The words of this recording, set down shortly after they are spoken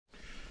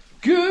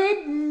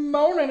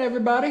morning,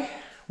 everybody.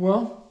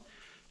 Well,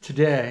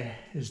 today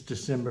is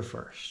December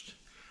 1st,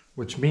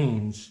 which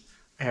means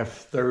I have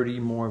 30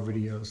 more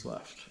videos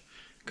left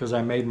because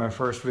I made my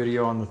first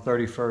video on the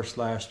 31st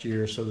last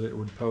year so that it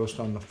would post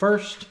on the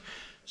 1st.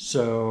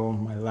 So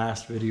my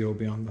last video will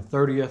be on the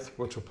 30th,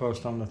 which will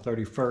post on the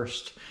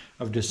 31st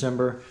of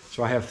December.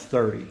 So I have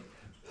 30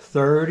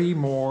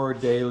 more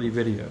daily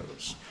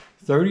videos.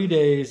 30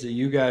 days that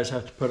you guys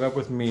have to put up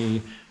with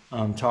me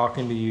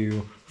talking to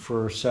you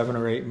for 7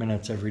 or 8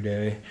 minutes every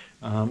day,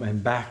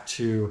 and back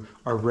to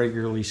our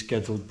regularly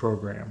scheduled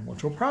program,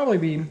 which will probably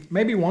be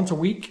maybe once a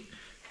week.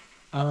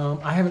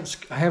 I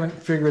haven't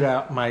figured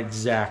out my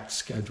exact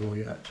schedule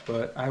yet,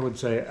 but I would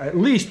say at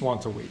least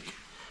once a week.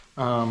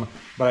 But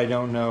I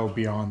don't know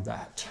beyond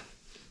that.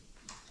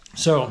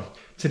 So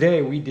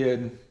today we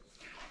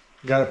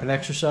got up and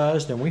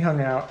exercised, and we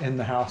hung out in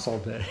the house all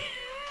day.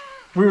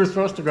 We were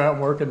supposed to go out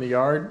and work in the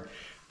yard.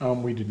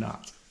 We did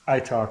not. I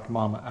talked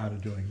Mama out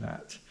of doing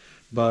that.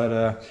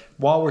 But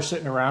while we're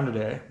sitting around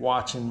today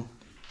watching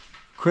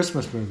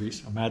Christmas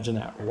movies, imagine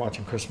that, we're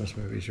watching Christmas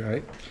movies,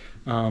 right?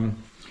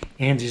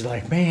 Angie's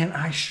like, man,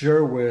 I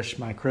sure wish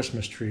my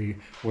Christmas tree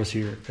was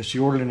here, because she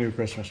ordered a new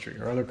Christmas tree.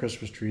 Her other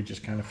Christmas tree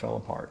just kind of fell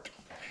apart.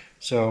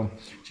 So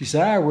she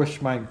said, I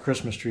wish my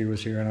Christmas tree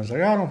was here. And I was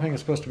like, I don't think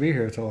it's supposed to be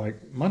here until like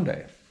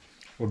Monday.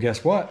 Well,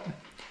 guess what?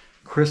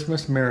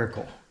 Christmas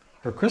miracle.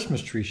 Her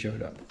Christmas tree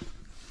showed up.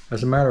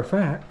 As a matter of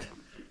fact,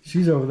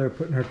 she's over there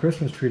putting her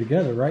Christmas tree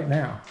together right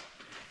now.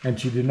 And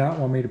she did not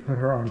want me to put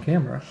her on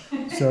camera.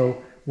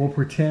 So we'll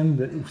pretend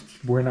that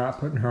we're not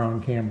putting her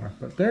on camera.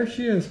 But there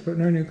she is,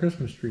 putting her new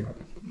Christmas tree up.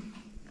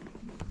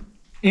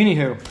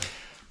 Anywho,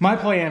 my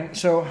plan.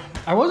 So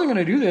I wasn't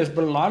going to do this,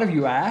 but a lot of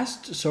you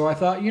asked. So I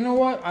thought, you know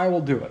what? I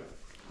will do it.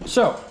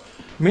 So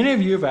many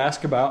of you have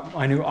asked about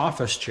my new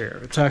office chair.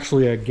 It's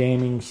actually a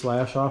gaming /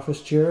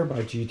 office chair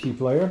by GT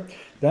Player.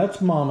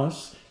 That's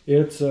Mama's.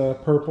 It's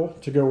purple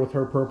to go with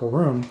her purple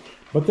room.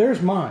 But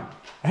there's mine.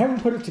 I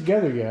haven't put it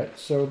together yet,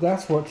 so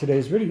that's what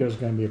today's video is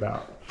going to be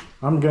about.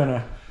 I'm going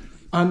to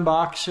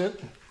unbox it,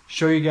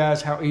 show you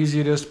guys how easy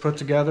it is to put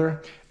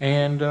together,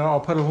 and I'll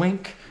put a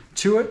link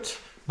to it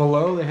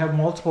below. They have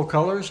multiple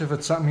colors. If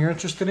it's something you're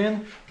interested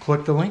in,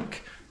 click the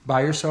link.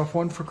 Buy yourself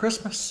one for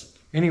Christmas.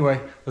 Anyway,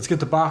 let's get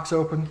the box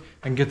open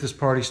and get this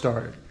party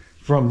started.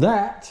 From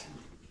that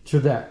to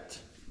that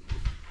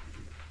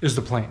is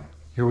the plan.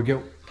 Here we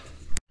go.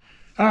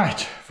 All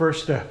right,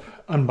 first step,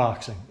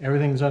 unboxing.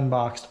 Everything's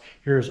unboxed.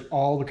 Here's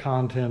all the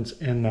contents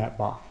in that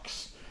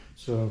box.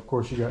 So of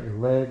course you got your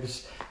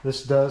legs.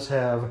 This does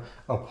have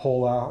a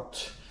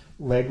pull-out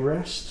leg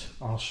rest.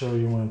 I'll show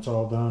you when it's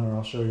all done, or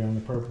I'll show you on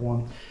the purple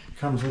one.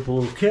 Comes with a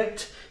little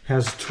kit,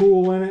 has a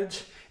tool in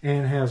it,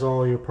 and has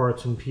all your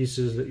parts and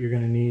pieces that you're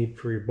gonna need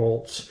for your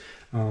bolts.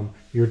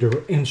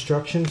 Your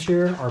instructions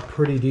here are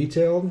pretty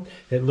detailed.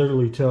 It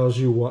literally tells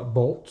you what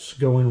bolts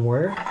go in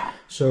where.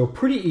 So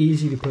pretty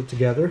easy to put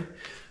together.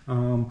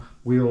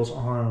 Wheels,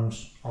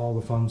 arms, all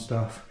the fun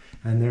stuff.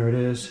 And there it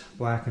is,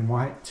 black and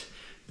white.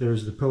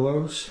 There's the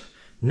pillows.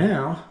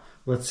 Now,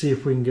 let's see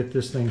if we can get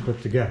this thing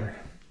put together.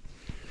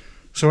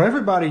 So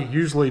everybody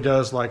usually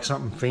does like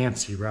something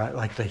fancy, right?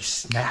 Like they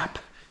snap,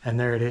 and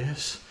there it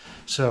is.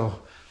 So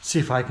let's see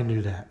if I can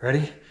do that.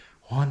 Ready?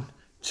 1,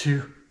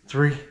 2,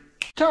 3.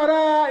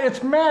 Ta-da!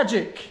 It's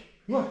magic!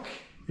 Look,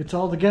 it's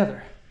all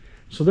together.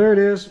 So there it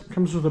is.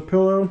 Comes with a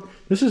pillow.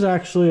 This is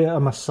actually a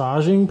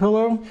massaging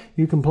pillow.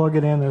 You can plug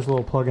it in. There's a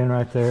little plug-in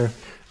right there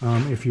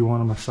if you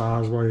want to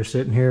massage while you're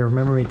sitting here.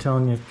 Remember me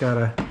telling you it's got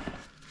a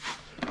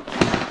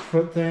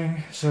foot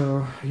thing?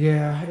 So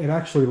yeah, it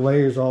actually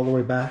lays all the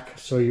way back.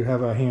 So you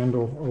have a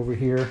handle over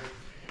here.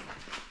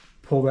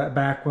 Pull that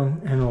back one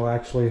and it'll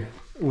actually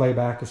lay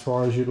back as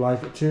far as you'd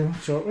like it to.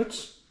 So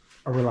it's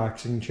a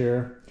relaxing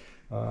chair.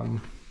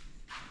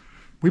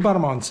 We bought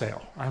them on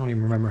sale. I don't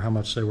even remember how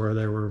much they were.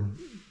 They were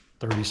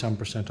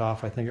 30-some%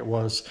 off, I think it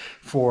was,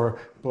 for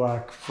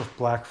Black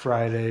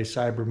Friday,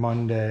 Cyber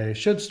Monday.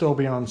 Should still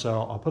be on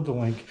sale. I'll put the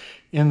link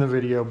in the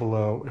video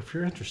below if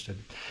you're interested.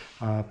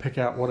 Pick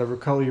out whatever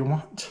color you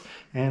want.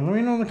 And let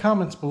me know in the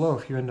comments below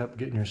if you end up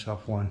getting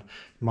yourself one.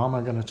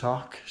 Mama gonna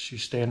talk?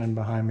 She's standing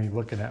behind me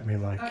looking at me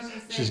like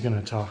she's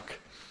gonna talk.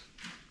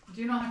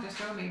 You don't have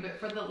to show me, but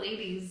for the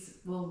ladies,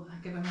 we'll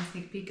give them a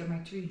sneak peek of my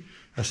tree.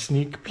 A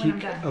sneak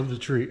peek of the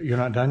tree. You're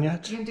not done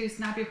yet? You can do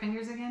snap your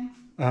fingers again?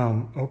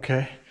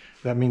 Okay.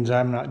 That means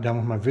I'm not done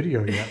with my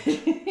video yet.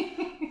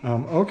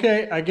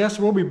 Okay, I guess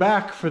we'll be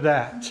back for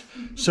that.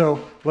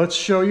 So let's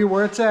show you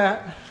where it's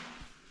at.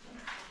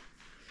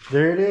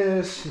 There it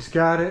is. She's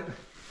got it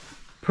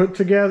put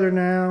together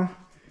now.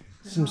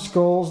 Some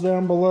skulls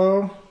down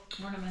below.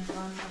 Ornaments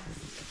on.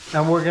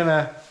 And we're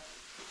gonna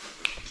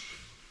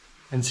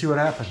see what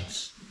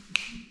happens.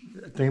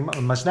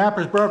 My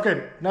snapper's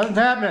broken. Nothing's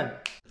happening.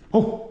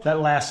 Oh, that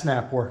last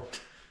snap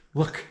worked.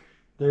 Look,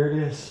 there it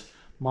is.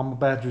 Mama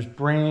Badger's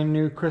brand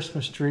new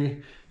Christmas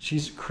tree.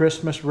 She's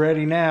Christmas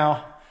ready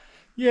now.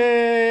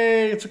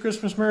 Yay, it's a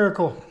Christmas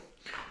miracle.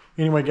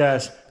 Anyway,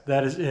 guys,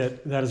 that is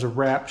it. That is a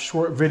wrap.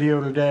 Short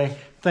video today.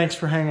 Thanks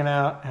for hanging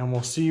out, and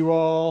we'll see you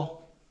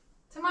all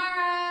tomorrow.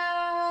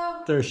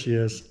 There she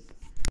is.